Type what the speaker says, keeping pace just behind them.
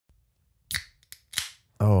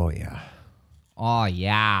Oh, yeah. Oh,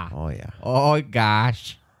 yeah. Oh, yeah. Oh,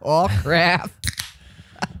 gosh. Oh, crap.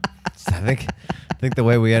 I think the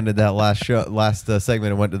way we ended that last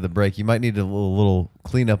segment and went to the break, you might need a little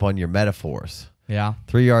cleanup on your metaphors. Yeah.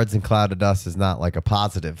 3 yards in cloud of dust is not like a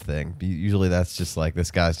positive thing. Usually that's just like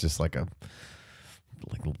this guy's just like a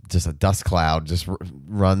dust cloud, just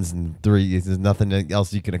runs in 3. There's nothing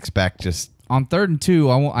else you can expect. Just on 3rd and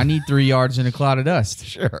 2, I need 3 yards in a cloud of dust.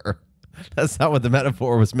 Sure. That's not what the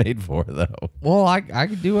metaphor was made for, though. Well, I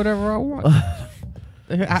could do whatever I want.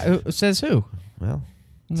 It says who? Well,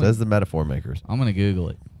 it says the metaphor makers. I'm going to Google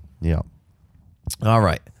it. Yeah. All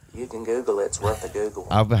right. You can Google it. It's worth a Google.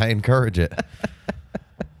 I encourage it.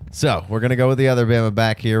 So, we're going to go with the other Bama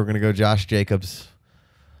back here. We're going to go Josh Jacobs.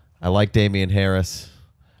 I like Damian Harris.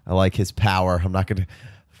 I like his power. I'm not going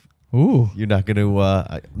to... Ooh. You're not going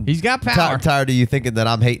to... He's got power. I'm tired of you thinking that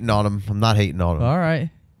I'm hating on him. I'm not hating on him. All right.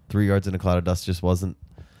 3 yards in a cloud of dust just isn't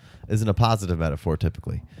a positive metaphor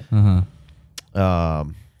typically.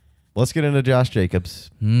 Let's get into Josh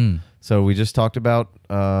Jacobs. So we just talked about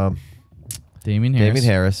Damian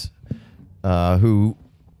Harris, who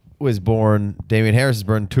was born. Damian Harris is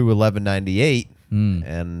born 2/11/98,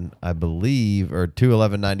 and I believe, or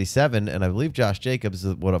 2/11/97, and I believe Josh Jacobs,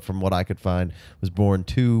 from what I could find, was born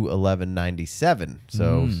 2/11/97.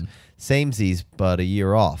 So samesies, but a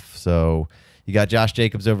year off. So you got Josh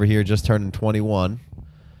Jacobs over here, just turning 21.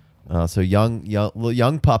 So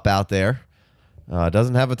young pup out there.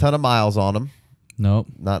 Doesn't have a ton of miles on him. Nope.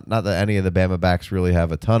 Not that any of the Bama backs really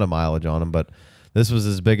have a ton of mileage on him, but this was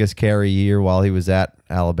his biggest carry year while he was at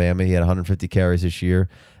Alabama. He had 150 carries this year,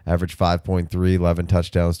 averaged 5.3, 11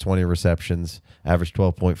 touchdowns, 20 receptions, averaged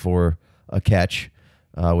 12.4 a catch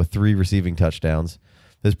with 3 receiving touchdowns.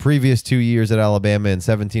 His previous 2 years at Alabama in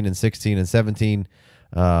 17 and 16 and 17,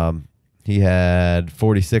 he had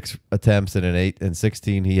 46 attempts, and in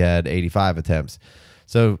 16 he had 85 attempts.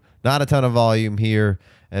 So not a ton of volume here,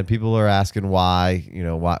 and people are asking why.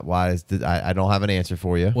 Why is I don't have an answer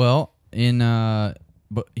for you. Well,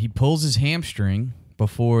 but he pulls his hamstring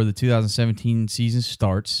before the 2017 season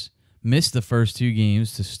starts. Missed the first 2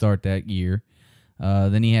 games to start that year.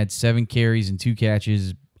 Then he had 7 carries and 2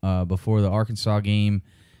 catches before the Arkansas game.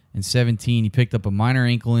 In 17, he picked up a minor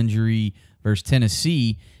ankle injury versus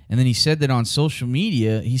Tennessee. And then he said that on social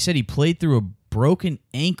media, he said he played through a broken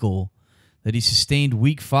ankle that he sustained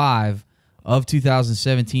week 5 of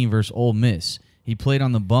 2017 versus Ole Miss. He played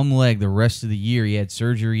on the bum leg the rest of the year. He had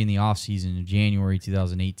surgery in the offseason in January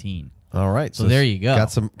 2018. All right. So there you go.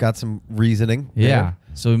 Got some reasoning. Yeah. There.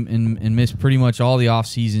 So and missed pretty much all the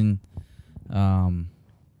offseason. And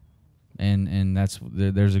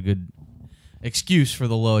there's a good excuse for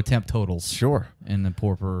the low attempt totals. Sure. And the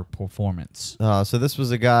poor performance. So this was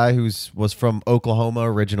a guy was from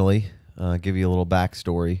Oklahoma originally. Give you a little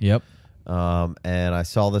backstory. Yep. And I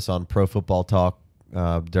saw this on Pro Football Talk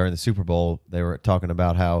during the Super Bowl. They were talking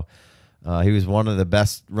about how he was one of the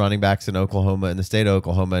best running backs in Oklahoma, in the state of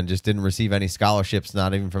Oklahoma, and just didn't receive any scholarships,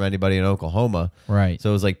 not even from anybody in Oklahoma. Right.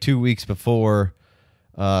 So it was like 2 weeks before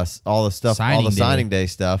all the signing day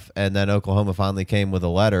stuff, and then Oklahoma finally came with a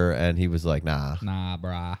letter, and he was like, nah,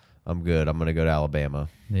 brah. I'm good. I'm going to go to Alabama.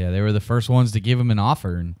 Yeah, they were the first ones to give him an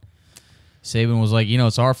offer, and Saban was like,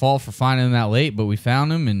 it's our fault for finding him that late, but we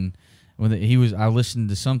found him, and I listened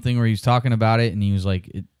to something where he was talking about it, and he was like,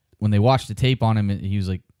 when they watched the tape on him, he was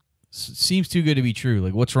like, seems too good to be true.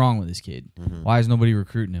 Like, what's wrong with this kid? Mm-hmm. Why is nobody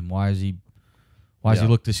recruiting him? Why does he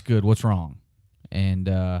look this good? What's wrong? And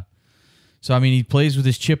so, I mean, he plays with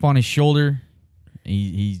his chip on his shoulder.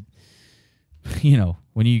 He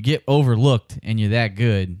when you get overlooked and you're that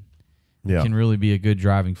good, it can really be a good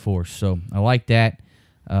driving force. So I like that.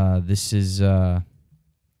 This is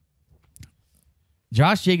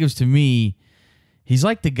Josh Jacobs to me. He's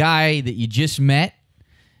like the guy that you just met.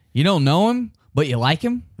 You don't know him, but you like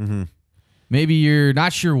him. Mm-hmm. Maybe you're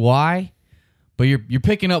not sure why, but you're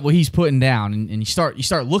picking up what he's putting down, and you start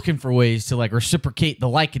looking for ways to like reciprocate the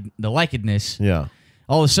likedness. Yeah.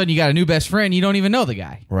 All of a sudden, you got a new best friend. You don't even know the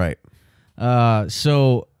guy. Right.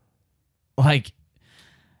 So, like,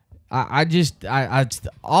 I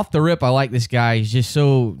off the rip, I like this guy.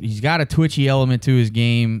 He's got a twitchy element to his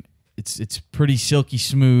game. It's pretty silky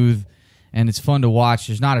smooth, and it's fun to watch.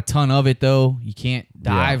 There's not a ton of it, though. You can't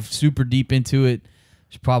dive super deep into it.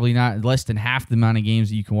 There's probably not less than half the amount of games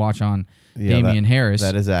that you can watch on Damian Harris.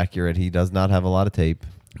 That is accurate. He does not have a lot of tape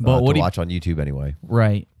to watch on YouTube anyway.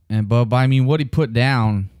 Right. But I mean, what he put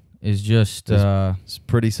down is just it's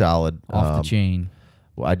pretty solid. Off the chain.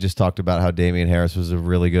 I just talked about how Damian Harris was a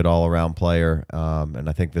really good all-around player, and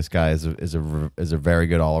I think this guy is a very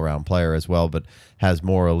good all-around player as well, but has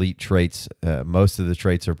more elite traits. Most of the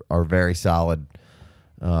traits are very solid.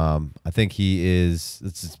 I think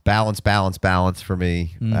it's balance for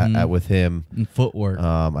me with him. And footwork.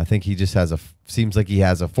 I think he just seems like he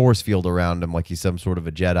has a force field around him, like he's some sort of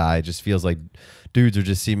a Jedi. It just feels like dudes are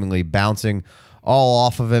just seemingly bouncing all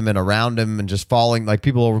off of him and around him and just falling. Like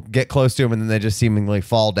people will get close to him and then they just seemingly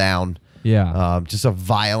fall down. Yeah. Just a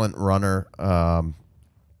violent runner.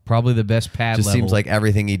 Probably the best pad just level. seems like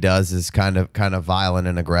everything he does is kind of violent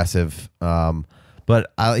and aggressive.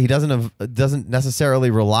 But he doesn't necessarily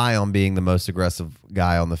rely on being the most aggressive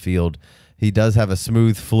guy on the field. He does have a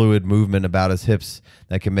smooth, fluid movement about his hips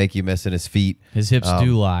that can make you miss in his feet. His hips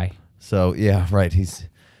do lie. So yeah, right. He's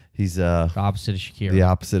the opposite of Shakira. The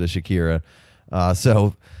opposite of Shakira.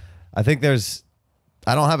 So I think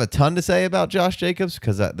I don't have a ton to say about Josh Jacobs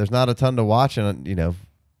because there's not a ton to watch, and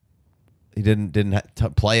he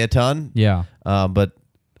didn't play a ton. Yeah. But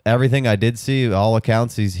everything I did see, all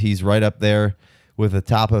accounts, he's right up there with the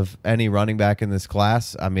top of any running back in this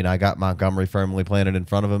class. I mean, I got Montgomery firmly planted in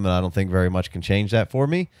front of him, and I don't think very much can change that for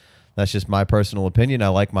me. That's just my personal opinion. I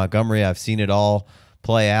like Montgomery. I've seen it all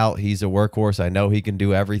play out. He's a workhorse. I know he can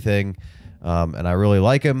do everything, and I really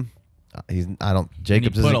like him.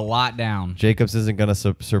 Jacobs put a lot down. Jacobs isn't going to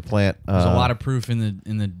supplant. There's a lot of proof in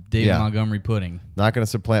the David Montgomery pudding. Not going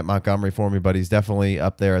to supplant Montgomery for me, but he's definitely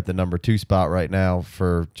up there at the number 2 spot right now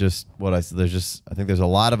for just what I said. I think there's a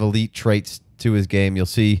lot of elite traits to his game. You'll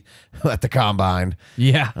see at the combine.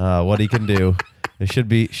 Yeah. What he can do. It should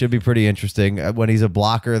be pretty interesting. When he's a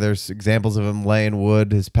blocker, there's examples of him laying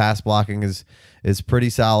wood. His pass blocking is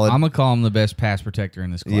pretty solid. I'm going to call him the best pass protector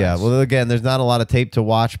in this class. Yeah, well, again, there's not a lot of tape to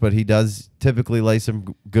watch, but he does typically lay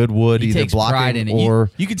some good wood, he either takes blocking pride in it.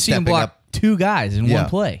 or you could see him stepping block up. 2 guys in one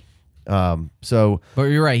play. But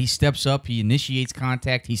you're right. He steps up. He initiates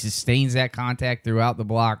contact. He sustains that contact throughout the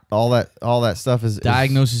block. All that stuff is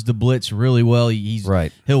diagnoses the blitz really well. He's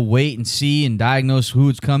right. He'll wait and see and diagnose who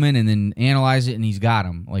it's coming and then analyze it, and he's got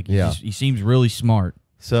him. Like he seems really smart.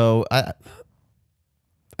 So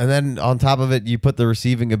and then on top of it, you put the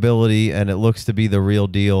receiving ability, and it looks to be the real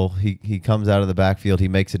deal. He comes out of the backfield. He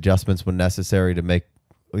makes adjustments when necessary to make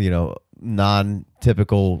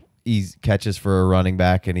non-typical easy catches for a running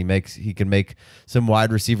back, and he can make some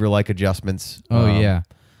wide receiver like adjustments. Oh yeah,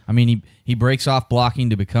 I mean he breaks off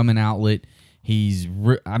blocking to become an outlet. He's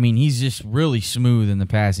just really smooth in the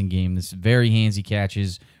passing game. This very handsy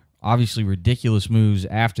catches, obviously ridiculous moves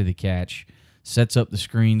after the catch. Sets up the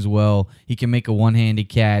screens well. He can make a one-handed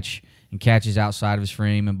catch and catches outside of his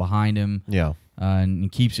frame and behind him. Yeah,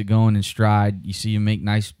 and keeps it going in stride. You see him make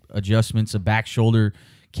nice adjustments, a back shoulder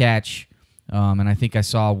catch. And I think I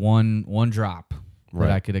saw one drop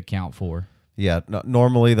that I could account for. Yeah,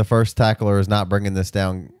 normally the first tackler is not bringing this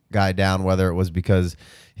guy down, whether it was because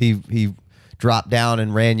he dropped down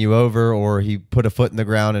and ran you over, or he put a foot in the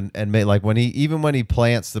ground and made, like when he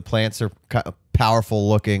plants, the plants are kind of powerful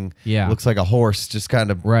looking. Yeah, looks like a horse just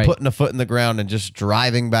kind of putting a foot in the ground and just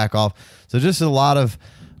driving back off. So just a lot of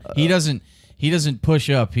he doesn't push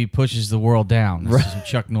up. He pushes the world down. This is some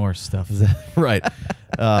Chuck Norris stuff. Right.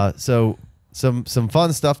 So some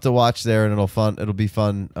fun stuff to watch there, and it'll be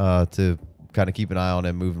fun to kind of keep an eye on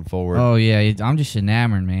him moving forward. Oh yeah, I'm just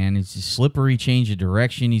enamored, man. It's a slippery change of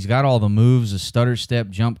direction. He's got all the moves: a stutter step,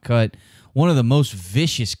 jump cut. One of the most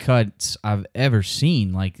vicious cuts I've ever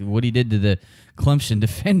seen. Like what he did to the Clemson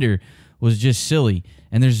defender was just silly.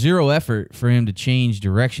 And there's zero effort for him to change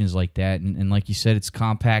directions like that. And like you said, it's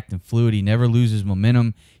compact and fluid. He never loses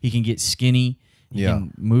momentum. He can get skinny. He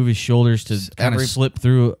can move his shoulders to kind of slip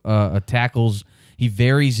through tackles. He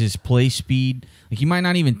varies his play speed. Like you might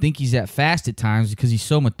not even think he's that fast at times because he's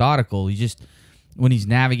so methodical. He just, when he's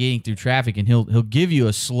navigating through traffic, and he'll give you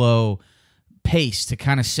a slow pace to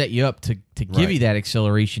kind of set you up to give you that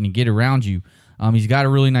acceleration and get around you. He's got a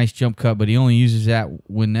really nice jump cut, but he only uses that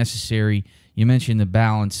when necessary. You mentioned the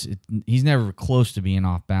balance. He's never close to being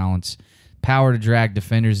off balance. Power to drag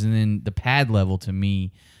defenders, and then the pad level to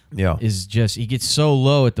me is just, he gets so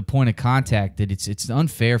low at the point of contact that it's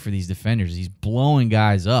unfair for these defenders. He's blowing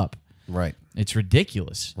guys up. Right. It's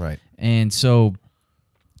ridiculous. Right. And so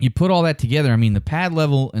you put all that together. I mean, the pad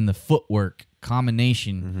level and the footwork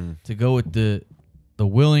combination to go with the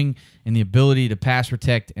willing and the ability to pass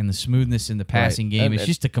protect and the smoothness in the passing game. It's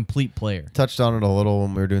just a complete player. Touched on it a little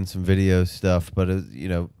when we were doing some video stuff, but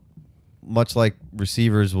much like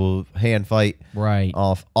receivers will hand fight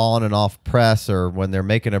off on and off press, or when they're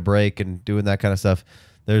making a break and doing that kind of stuff,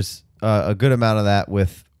 there's a good amount of that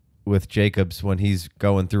with with Jacobs when he's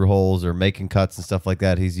going through holes or making cuts and stuff like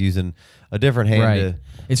that. He's using a different hand. Right.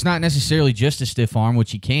 It's not necessarily just a stiff arm,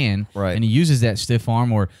 which he can. Right. And he uses that stiff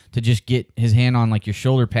arm or to just get his hand on like your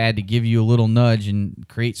shoulder pad to give you a little nudge and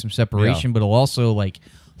create some separation, but he'll also like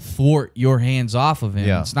thwart your hands off of him.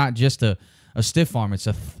 Yeah. It's not just a stiff arm. It's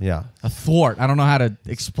a thwart. I don't know how to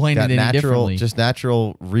explain it any differently. Just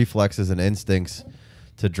natural reflexes and instincts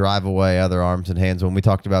to drive away other arms and hands. When we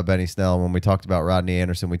talked about Benny Snell, when we talked about Rodney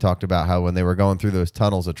Anderson, we talked about how when they were going through those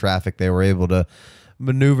tunnels of traffic, they were able to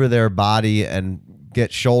maneuver their body and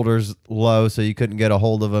get shoulders low so you couldn't get a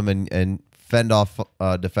hold of them and fend off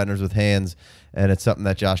defenders with hands. And it's something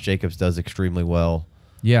that Josh Jacobs does extremely well.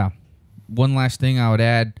 Yeah. One last thing I would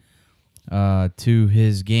add to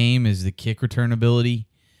his game is the kick return ability.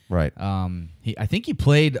 Right. I think he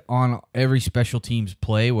played on every special teams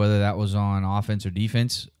play, whether that was on offense or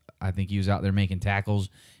defense. I think he was out there making tackles.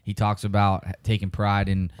 He talks about taking pride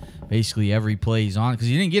in basically every play he's on because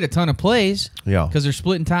he didn't get a ton of plays. Yeah. Because they're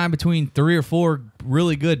splitting time between 3 or 4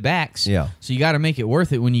 really good backs. Yeah. So you got to make it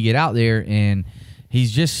worth it when you get out there. And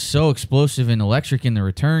he's just so explosive and electric in the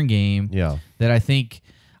return game. Yeah. That I think.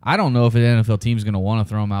 I don't know if an NFL team's going to want to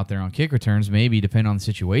throw him out there on kick returns, maybe depending on the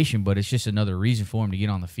situation, but it's just another reason for him to get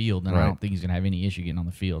on the field, and I don't think he's going to have any issue getting on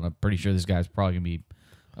the field. I'm pretty sure this guy's probably going to be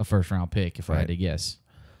a first-round pick if I had to guess.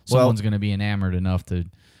 Someone's going to be enamored enough to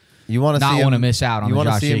not want to miss out on the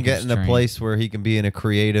Josh Jacobs train. You want to see him get in a place where he can be in a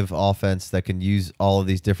creative offense that can use all of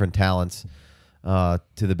these different talents to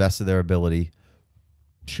the best of their ability.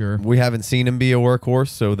 Sure. We haven't seen him be a workhorse,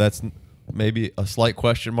 so that's maybe a slight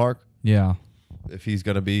question mark. Yeah. If he's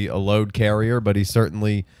going to be a load carrier, but he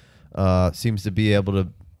certainly seems to be able to.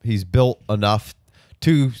 He's built enough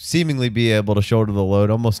to seemingly be able to shoulder the load.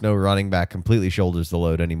 Almost no running back completely shoulders the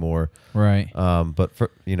load anymore. Right. But for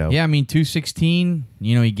yeah, I mean 216.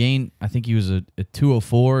 He gained. I think he was a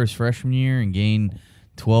 204 his freshman year and gained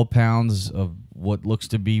 12 pounds of what looks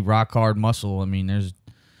to be rock hard muscle. I mean,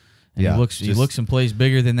 he looks and plays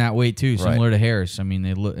bigger than that weight too, similar to Harris. I mean,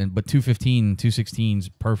 but 215, 216 is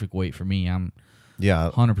perfect weight for me. I'm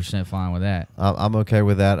 100% fine with that. I'm okay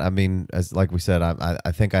with that. I mean, like we said,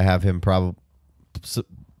 I think I have him probably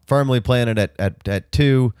firmly planted at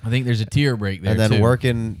 2. I think there's a tier break there, and then too.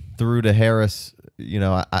 working through to Harris.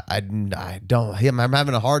 I don't. I'm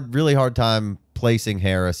having a really hard time placing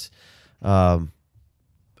Harris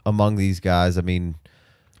among these guys. I mean,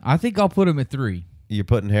 I think I'll put him at 3. You're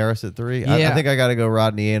putting Harris at 3? Yeah. I think I got to go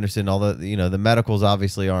Rodney Anderson. Although the medicals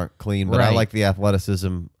obviously aren't clean, but I like the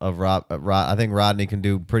athleticism of Rod. I think Rodney can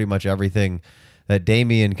do pretty much everything that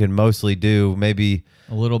Damian can mostly do. Maybe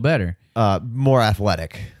a little better, more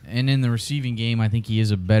athletic. And in the receiving game, I think he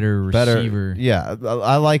is a better receiver. Yeah,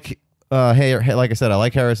 I like. Like I said, I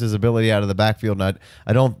like Harris's ability out of the backfield, and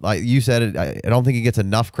I don't, like you said it, I don't think he gets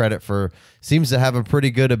enough credit for. Seems to have a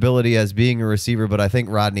pretty good ability as being a receiver, but I think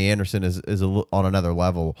Rodney Anderson is on another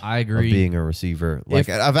level. I agree. Of being a receiver,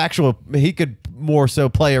 he could more so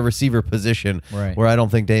play a receiver position. Right. Where I don't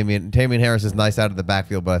think Damian Harris is nice out of the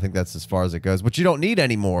backfield, but I think that's as far as it goes. But you don't need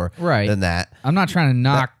any more than that. I'm not trying to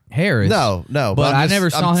knock Harris. No. But I never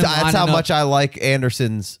saw him. That's how much I like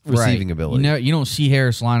Anderson's receiving ability. You don't see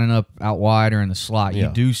Harris lining up out wide or in the slot. You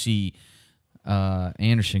do see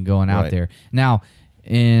Anderson going out there. Now,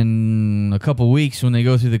 in a couple weeks when they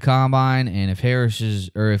go through the combine, and if Anderson,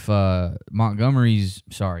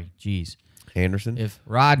 if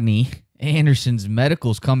Rodney Anderson's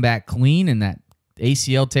medicals come back clean and that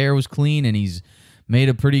ACL tear was clean and he's made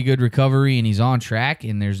a pretty good recovery and he's on track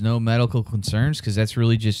and there's no medical concerns, because that's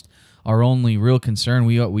really just our only real concern.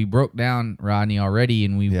 We broke down Rodney already,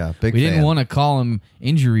 and we didn't want to call him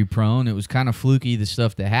injury prone. It was kind of fluky, the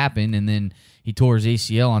stuff that happened, and then he tore his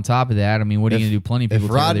ACL on top of that. I mean, what are you going to do? Plenty of people.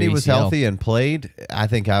 If Rodney was healthy and played, I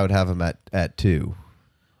think I would have him at 2.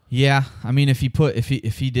 Yeah, I mean, if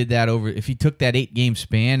he did that over, if he took that 8-game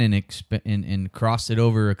span and crossed it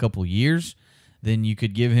over a couple years, then you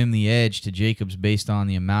could give him the edge to Jacobs based on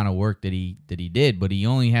the amount of work that he did. But he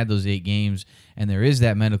only had those 8 games, and there is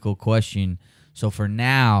that medical question. So for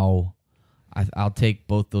now, I'll take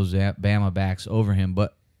both those Bama backs over him.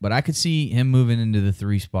 But I could see him moving into the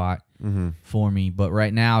 3 spot for me. But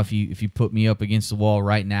right now, if you put me up against the wall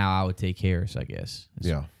right now, I would take Harris, I guess.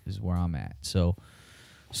 Is where I'm at. So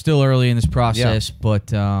still early in this process,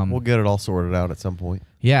 but we'll get it all sorted out at some point.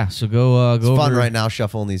 Yeah, so go. It's fun right now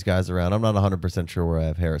shuffling these guys around. I'm not 100% sure where I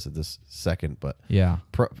have Harris at this second, but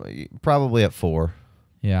probably at 4.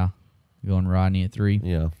 Yeah, going Rodney at 3.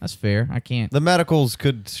 Yeah, that's fair. I can't. The medicals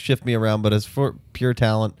could shift me around, but as for pure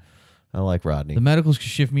talent, I like Rodney. The medicals could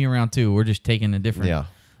shift me around too. We're just taking a different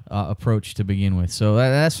approach to begin with, so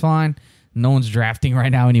that's fine. No one's drafting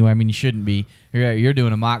right now anyway. I mean, you shouldn't be. You're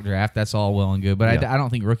doing a mock draft. That's all well and good. But Yeah. I don't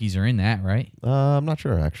think rookies are in that, right? I'm not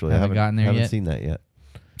sure, actually. Haven't gotten there haven't yet? seen that yet.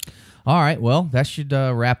 All right. Well, that should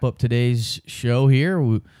wrap up today's show here.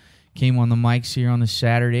 We came on the mics here on this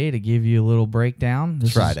Saturday to give you a little breakdown.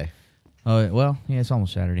 It's Friday. Well, yeah, it's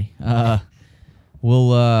almost Saturday.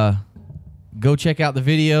 We'll go check out the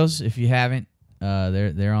videos if you haven't.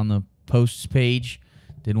 They're on the posts page.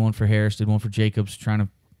 Did one for Harris, did one for Jacobs, trying to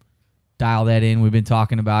dial that in. We've been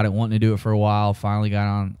talking about it, wanting to do it for a while. Finally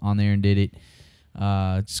got on there and did it.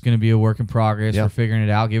 It's going to be a work in progress. Yeah. We're figuring it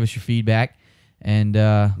out. Give us your feedback. And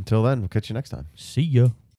Until then, we'll catch you next time. see ya.